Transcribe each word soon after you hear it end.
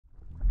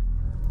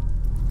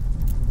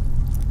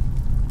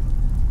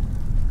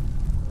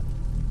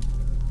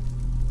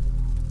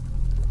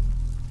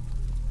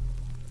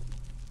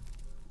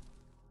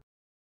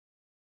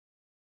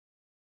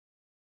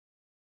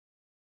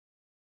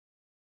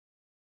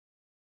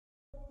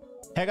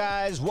Hey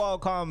guys,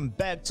 welcome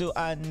back to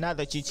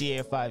another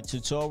GTA 5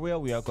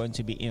 tutorial. We are going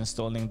to be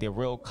installing the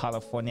Real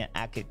California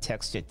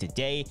architecture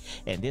today,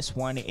 and this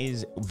one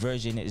is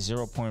version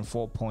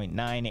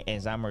 0.4.9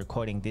 as I'm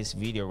recording this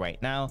video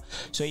right now.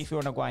 So if you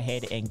want to go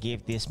ahead and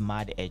give this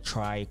mod a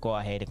try, go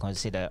ahead and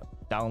consider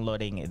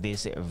downloading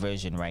this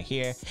version right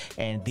here,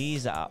 and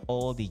these are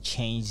all the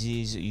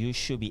changes you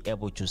should be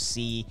able to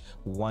see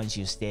once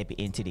you step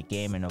into the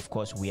game. And of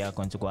course, we are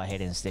going to go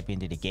ahead and step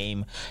into the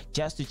game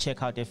just to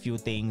check out a few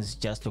things,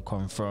 just to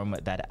confirm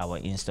that our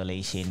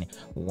installation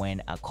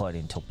went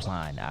according to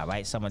plan. All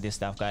right, some of this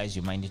stuff, guys,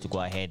 you might need to go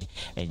ahead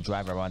and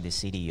drive around the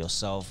city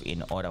yourself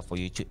in order for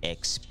you to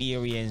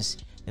experience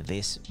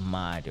this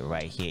mod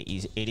right here.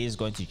 It is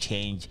going to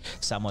change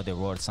some of the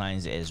road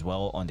signs as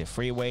well on the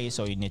freeway,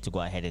 so you need to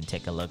go ahead and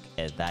take a look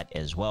at that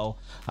as well.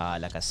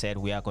 Like I said,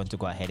 we are going to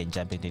go ahead and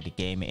jump into the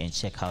game and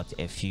check out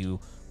a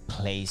few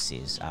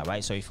places. All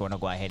right, so if you want to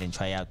go ahead and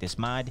try out this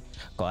mod,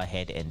 go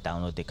ahead and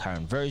download the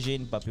current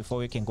version. But before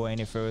we can go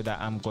any further,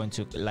 I'm going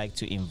to like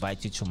to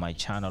invite you to my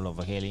channel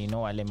over here. You know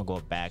what, let me go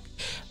back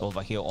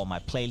over here on my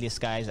playlist,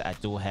 guys. I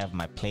do have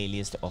my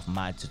playlist of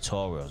mod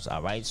tutorials.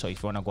 All right, so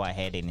if you want to go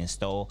ahead and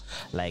install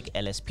like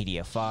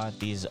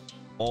LSPDFR,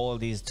 all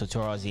these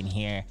tutorials in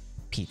here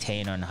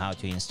pertain on how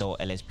to install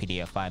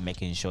LSPDFR,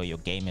 making sure your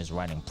game is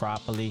running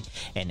properly,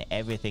 and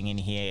everything in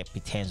here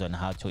pertains on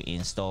how to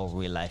install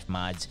real life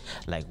mods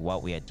like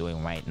what we are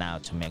doing right now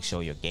to make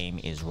sure your game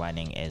is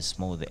running as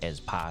smooth as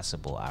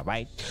possible. All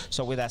right,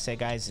 so with that said,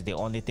 guys, the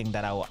only thing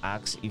that I will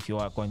ask, if you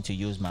are going to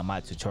use my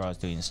mod tutorials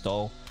to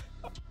install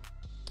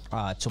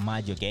to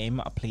mod your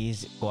game,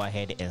 please go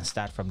ahead and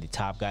start from the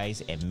top,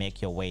 guys, and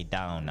make your way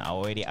down. I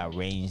already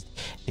arranged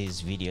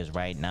these videos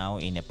right now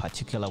in a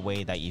particular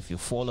way that if you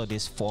follow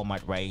this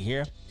format right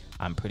here,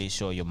 I'm pretty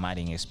sure your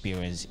modding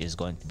experience is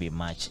going to be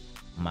much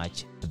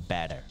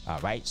better. All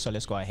right, so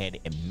let's go ahead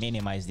and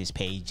minimize this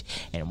page,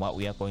 and what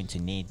we are going to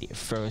need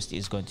first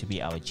is going to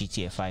be our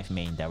GTA 5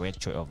 main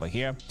directory over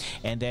here,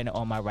 and then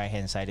on my right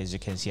hand side, as you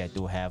can see, I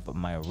do have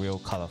my Real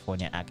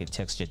California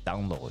architecture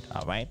download.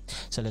 All right,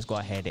 so let's go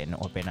ahead and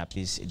open up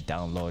this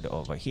download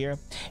over here,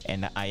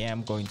 and I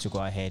am going to go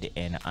ahead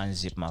and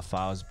unzip my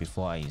files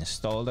before I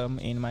install them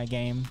in my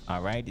game.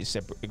 All right, it's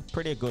a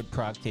pretty good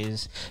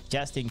practice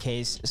just in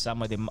case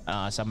some of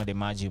the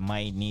mods you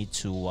might need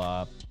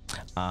to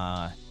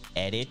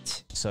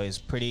edit. So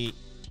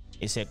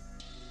it's a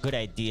good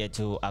idea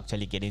to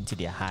actually get into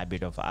the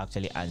habit of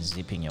actually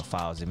unzipping your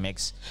files. It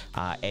makes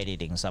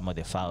editing some of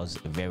the files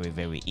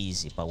very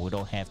easy, but we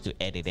don't have to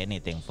edit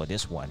anything for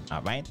this one.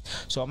 All right,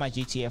 so on my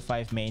GTA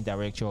 5 main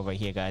directory over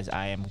here, guys,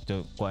 I am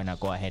going to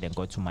go ahead and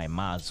go to my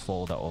mods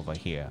folder over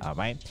here. All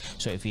right,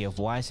 so if you have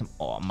watched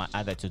my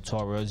other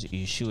tutorials,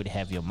 you should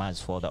have your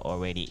mods folder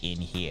already in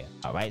here.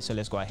 All right, so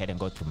let's go ahead and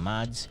go to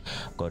mods,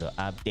 go to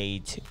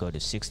update, go to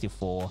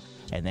 64,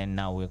 and then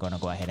now we're going to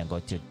go ahead and go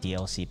to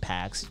DLC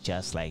packs.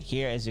 Just like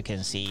here, as you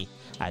can see,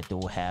 I do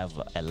have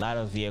a lot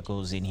of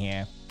vehicles in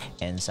here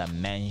and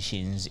some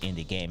mansions in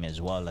the game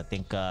as well. I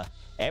think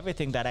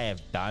everything that I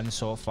have done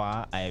so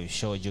far, I have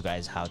showed you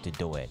guys how to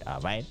do it. All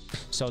right,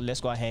 so let's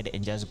go ahead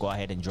and just go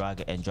ahead and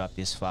drag and drop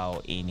this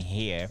file in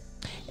here.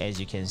 As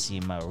you can see,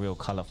 my Real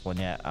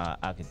California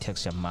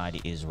architecture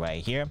mod is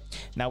right here.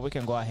 Now we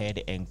can go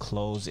ahead and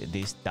close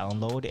this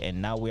download,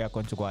 and now we are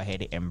going to go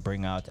ahead and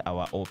bring out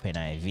our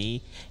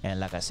OpenIV. And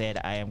like I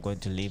said, I am going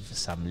to leave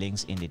some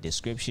links in the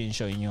description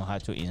showing you how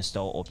to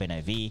install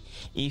OpenIV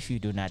if you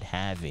do not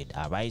have it.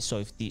 All right, so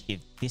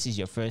if this is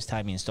your first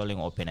time installing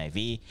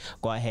OpenIV,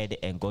 go ahead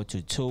and go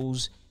to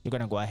tools. You're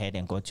gonna go ahead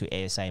and go to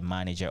ASI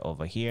manager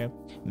over here.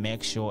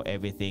 Make sure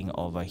everything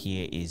over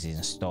here is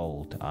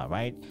installed. All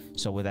right,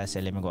 so with that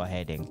said, let me go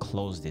ahead and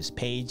close this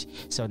page.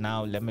 So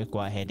now let me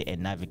go ahead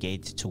and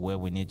navigate to where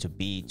we need to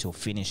be to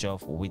finish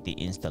off with the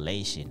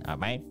installation. All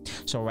right,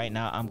 so right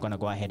now I'm gonna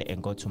go ahead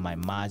and go to my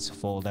mods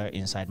folder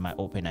inside my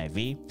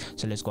OpenIV.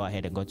 So let's go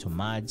ahead and go to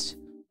mods.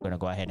 We're gonna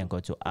go ahead and go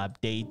to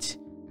update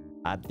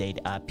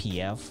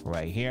RPF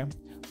right here.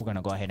 We're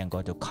gonna go ahead and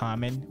go to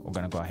common. We're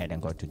gonna go ahead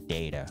and go to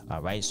data.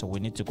 All right, so we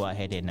need to go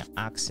ahead and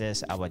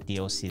access our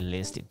DLC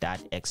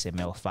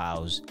list.xml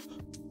files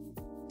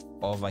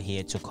over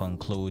here to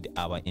conclude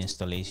our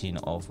installation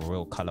of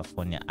Real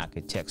California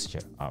architecture.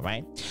 All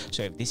right,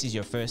 so if this is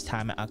your first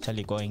time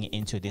actually going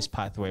into this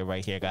pathway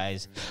right here,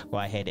 guys, go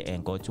ahead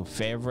and go to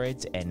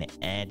favorites and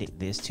add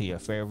this to your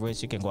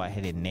favorites. You can go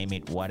ahead and name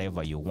it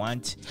whatever you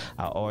want.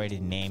 I already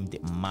named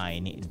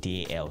mine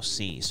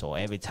DLC, so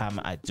every time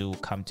I do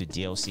come to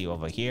DLC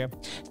over here,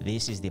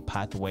 this is the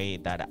pathway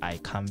that I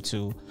come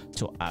to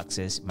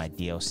access my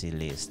DLC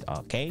list.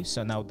 Okay,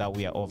 so now that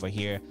we are over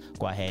here,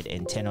 go ahead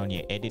and turn on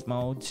your edit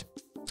mode,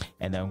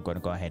 and then I'm going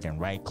to go ahead and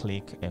right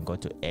click and go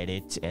to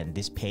edit, and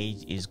this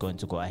page is going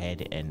to go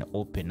ahead and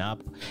open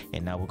up.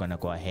 And now we're going to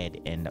go ahead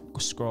and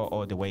scroll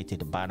all the way to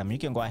the bottom. You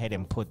can go ahead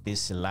and put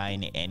this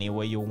line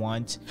anywhere you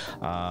want.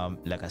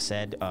 Like I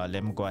said,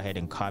 let me go ahead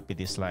and copy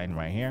this line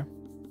right here.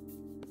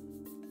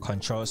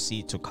 Control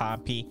C to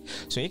copy.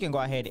 So you can go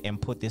ahead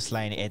and put this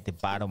line at the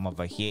bottom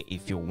over here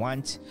if you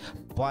want,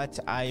 but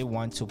I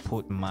want to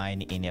put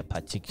mine in a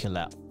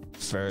particular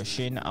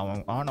version. I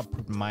want to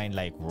put mine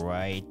like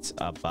right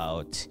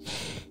about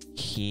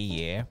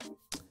here.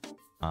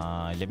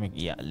 Let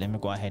me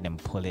go ahead and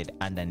pull it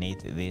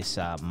underneath this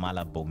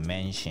Malibu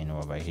Mansion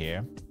over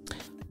here.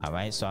 All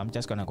right, so I'm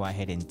just gonna go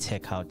ahead and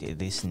take out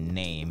this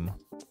name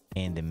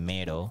in the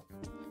middle.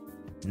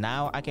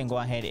 Now I can go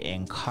ahead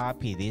and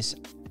copy this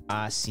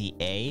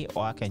RCA,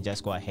 or I can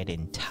just go ahead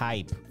and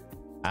type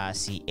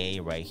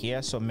RCA right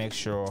here. So make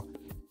sure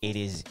it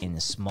is in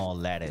small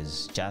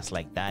letters, just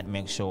like that.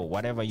 Make sure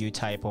whatever you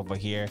type over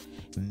here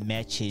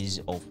matches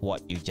of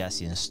what you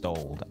just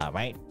installed. All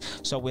right,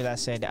 so with that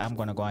said, I'm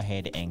gonna go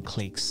ahead and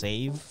click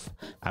save.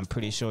 I'm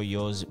pretty sure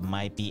yours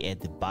might be at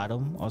the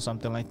bottom or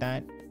something like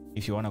that.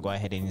 If you want to go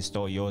ahead and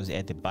install yours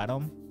at the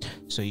bottom,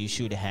 so you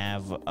should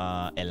have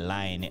a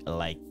line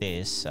like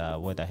this.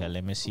 What the hell,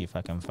 let me see if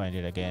I can find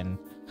it again.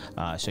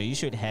 So you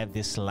should have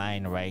this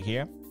line right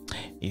here.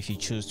 If you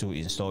choose to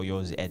install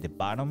yours at the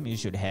bottom, you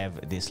should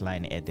have this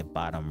line at the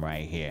bottom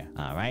right here.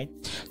 All right,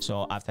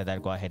 so after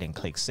that, go ahead and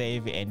click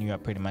save, and you are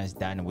pretty much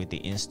done with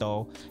the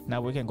install.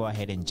 Now we can go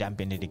ahead and jump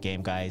into the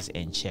game, guys,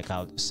 and check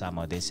out some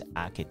of this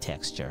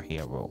architecture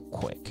here real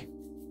quick.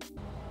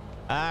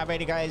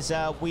 Alrighty, guys,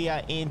 we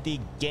are in the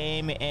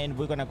game, and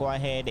we're gonna go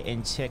ahead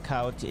and check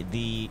out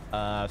the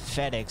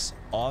FedEx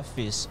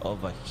office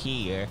over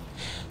here.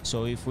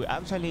 So if we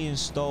actually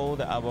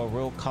installed our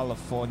real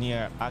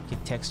California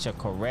architecture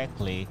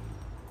correctly,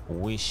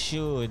 we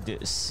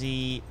should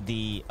see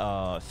the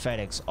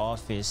FedEx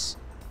office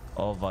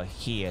over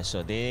here.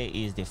 So there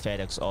is the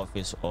FedEx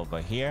office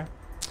over here.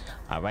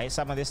 All right,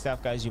 some of this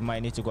stuff, guys, you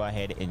might need to go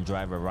ahead and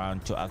drive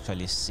around to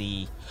actually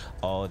see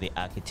all the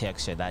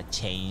architecture that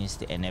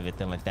changed and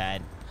everything like that.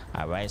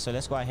 All right, so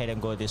let's go ahead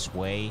and go this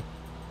way,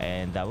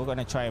 and we're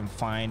gonna try and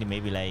find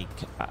maybe like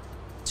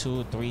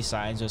 2-3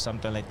 signs or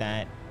something like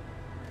that,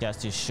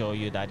 just to show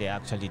you that it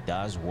actually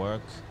does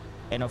work.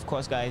 And of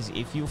course, guys,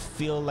 if you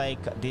feel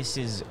like this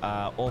is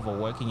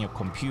overworking your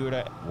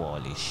computer,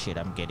 holy shit,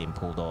 I'm getting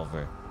pulled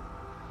over,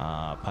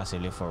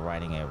 possibly for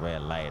riding a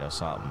red light or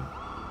something.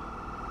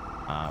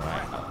 All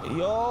right,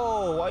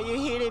 yo, why you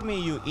hitting me,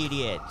 you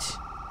idiot?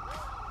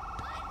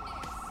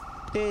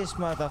 This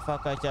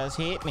motherfucker just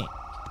hit me.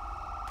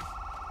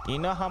 You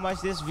know how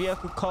much this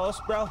vehicle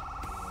costs, bro?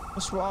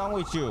 What's wrong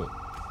with you?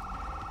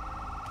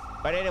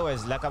 But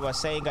anyways, like I was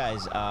saying,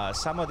 guys,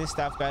 some of this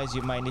stuff, guys,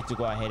 you might need to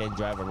go ahead and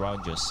drive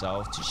around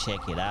yourself to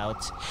check it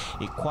out.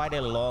 It's quite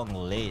a long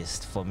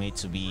list for me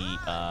to be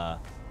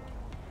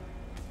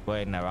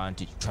going around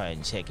to try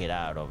and check it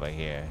out over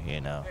here,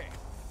 you know.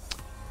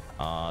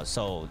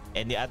 So,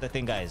 and the other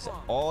thing, guys,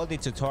 all the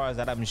tutorials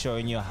that I'm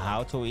showing you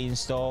how to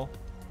install,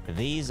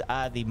 these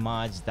are the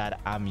mods that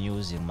I'm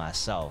using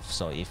myself.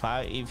 So if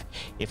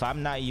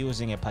I'm not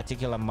using a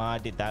particular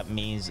mod, that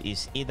means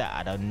it's either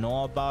I don't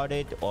know about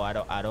it, or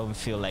I don't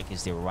feel like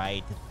it's the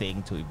right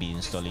thing to be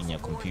installing your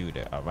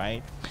computer. All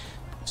right,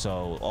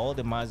 so all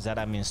the mods that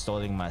I'm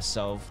installing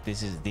myself,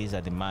 these are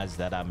the mods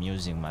that I'm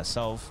using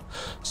myself,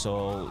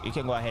 so you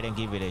can go ahead and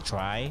give it a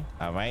try.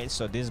 All right,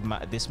 so this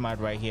mod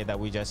right here that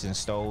we just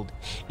installed,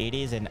 it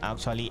is an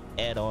actually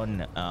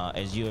add-on.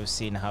 As you have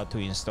seen how to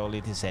install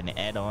it, is an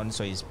add-on,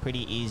 so it's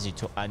pretty easy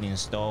to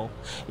uninstall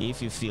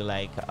if you feel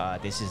like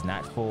this is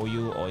not for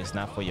you, or it's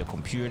not for your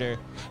computer.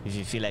 If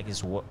you feel like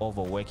it's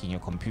overworking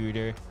your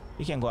computer,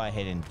 you can go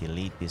ahead and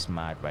delete this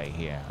mod right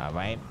here. All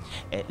right,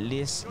 at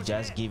least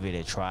just give it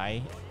a try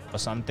or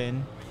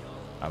something.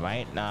 All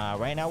right, now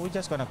right now we're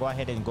just gonna go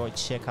ahead and go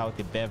check out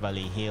the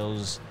Beverly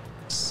Hills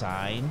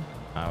sign.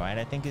 All right,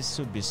 I think it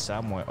should be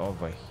somewhere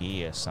over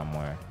here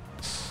somewhere,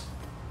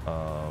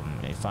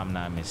 if I'm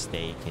not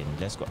mistaken.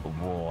 Let's go.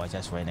 Whoa, I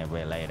just ran a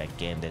red light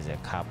again. There's a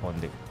cop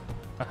on the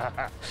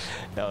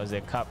that was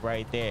a cop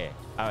right there.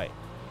 All right,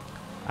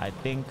 I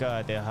think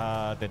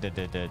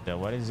the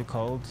what is it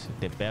called,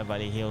 the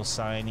Beverly Hills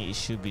sign, it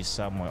should be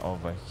somewhere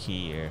over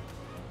here.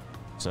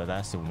 So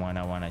that's the one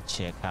I want to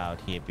check out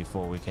here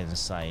before we can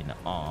sign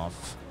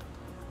off.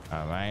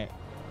 All right,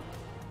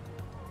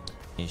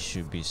 it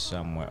should be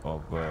somewhere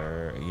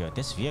over. Yeah,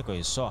 this vehicle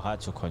is so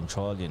hard to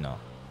control, you know.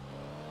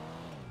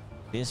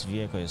 This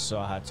vehicle is so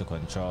hard to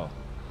control.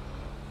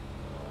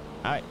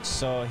 All right,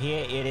 so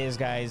here it is,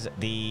 guys,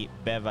 the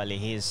Beverly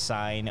Hills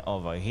sign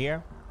over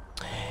here.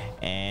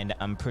 And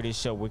I'm pretty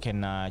sure we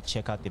can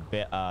check out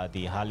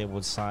the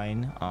Hollywood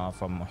sign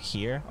from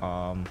here.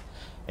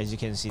 As you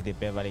can see, the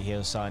Beverly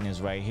Hills sign is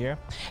right here.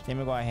 Let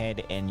me go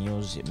ahead and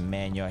use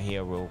manual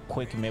here real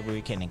quick. Maybe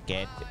we can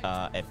get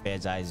a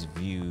bird's eye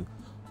view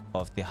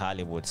of the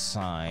Hollywood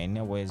sign.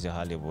 Where's the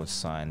Hollywood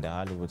sign? The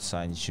Hollywood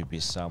sign should be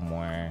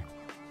somewhere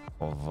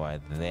over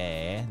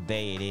there.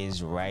 There it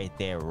is, right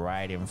there,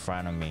 right in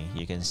front of me.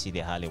 You can see the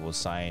Hollywood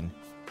sign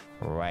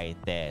right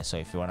there. So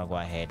if you want to go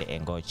ahead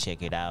and go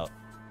check it out,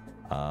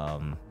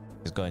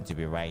 it's going to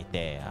be right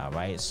there. All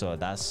right, so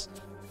that's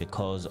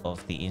because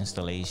of the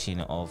installation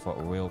of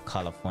Real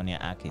California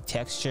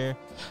architecture.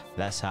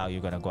 That's how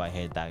you're gonna go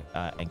ahead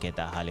and get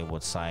that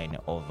Hollywood sign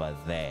over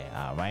there.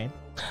 All right,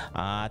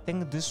 I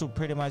think this will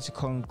pretty much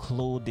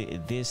conclude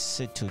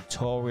this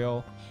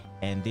tutorial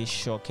and this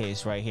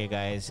showcase right here,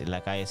 guys.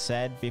 Like I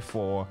said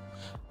before,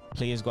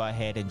 please go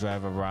ahead and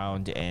drive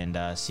around and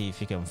see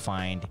if you can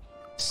find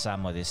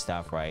some of this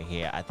stuff right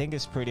here. I think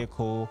it's pretty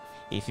cool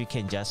if you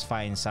can just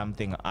find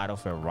something out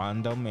of a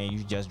random and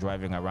you're just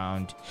driving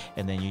around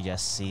and then you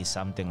just see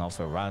something of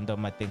a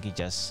random. I think it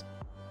just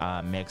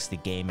makes the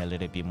game a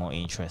little bit more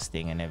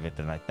interesting and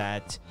everything like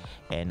that.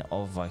 And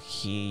over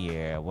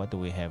here, what do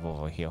we have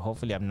over here?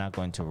 Hopefully I'm not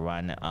going to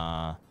run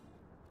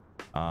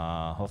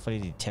hopefully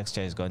the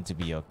texture is going to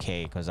be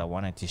okay, because I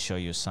wanted to show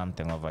you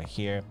something over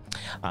here.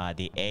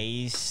 The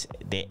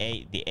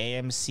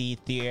AMC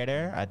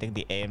theater, I think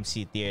the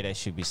AMC theater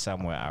should be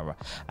somewhere.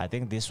 I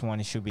think this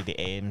one should be the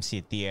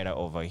AMC theater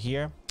over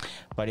here,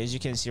 but as you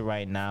can see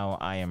right now,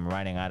 I am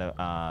running out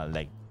of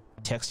like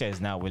texture is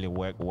not really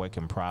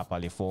working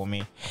properly for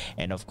me.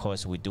 And of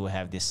course we do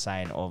have this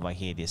sign over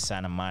here, the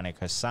Santa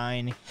Monica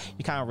sign.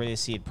 You can't really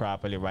see it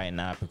properly right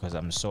now because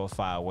I'm so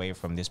far away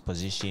from this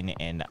position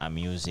and I'm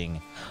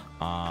using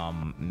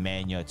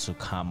manual to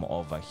come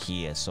over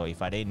here. So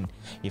if I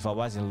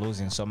wasn't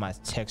losing so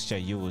much texture,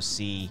 you will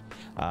see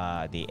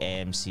the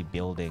AMC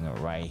building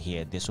right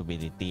here. This will be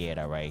the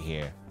theater right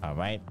here. All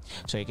right,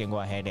 so you can go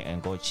ahead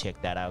and go check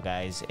that out,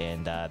 guys.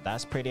 And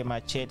that's pretty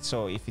much it.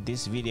 So if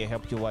this video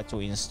helped you out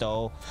to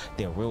install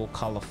the Real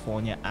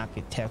California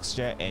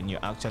architecture and you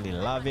actually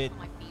love it,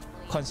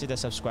 consider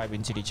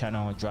subscribing to the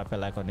channel, drop a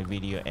like on the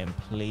video, and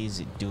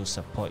please do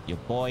support your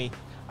boy.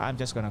 I'm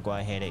just gonna go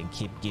ahead and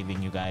keep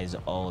giving you guys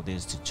all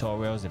these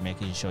tutorials and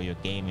making sure your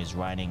game is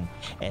running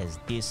as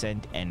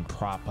decent and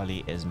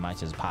properly as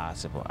much as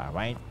possible. All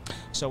right,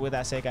 so with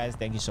that said, guys,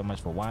 thank you so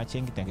much for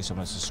watching, thank you so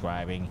much for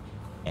subscribing,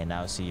 and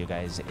I'll see you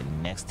guys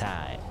next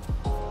time.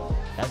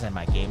 That's why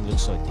my game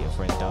looks so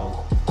different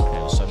though.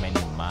 There are so many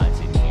mods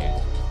in here.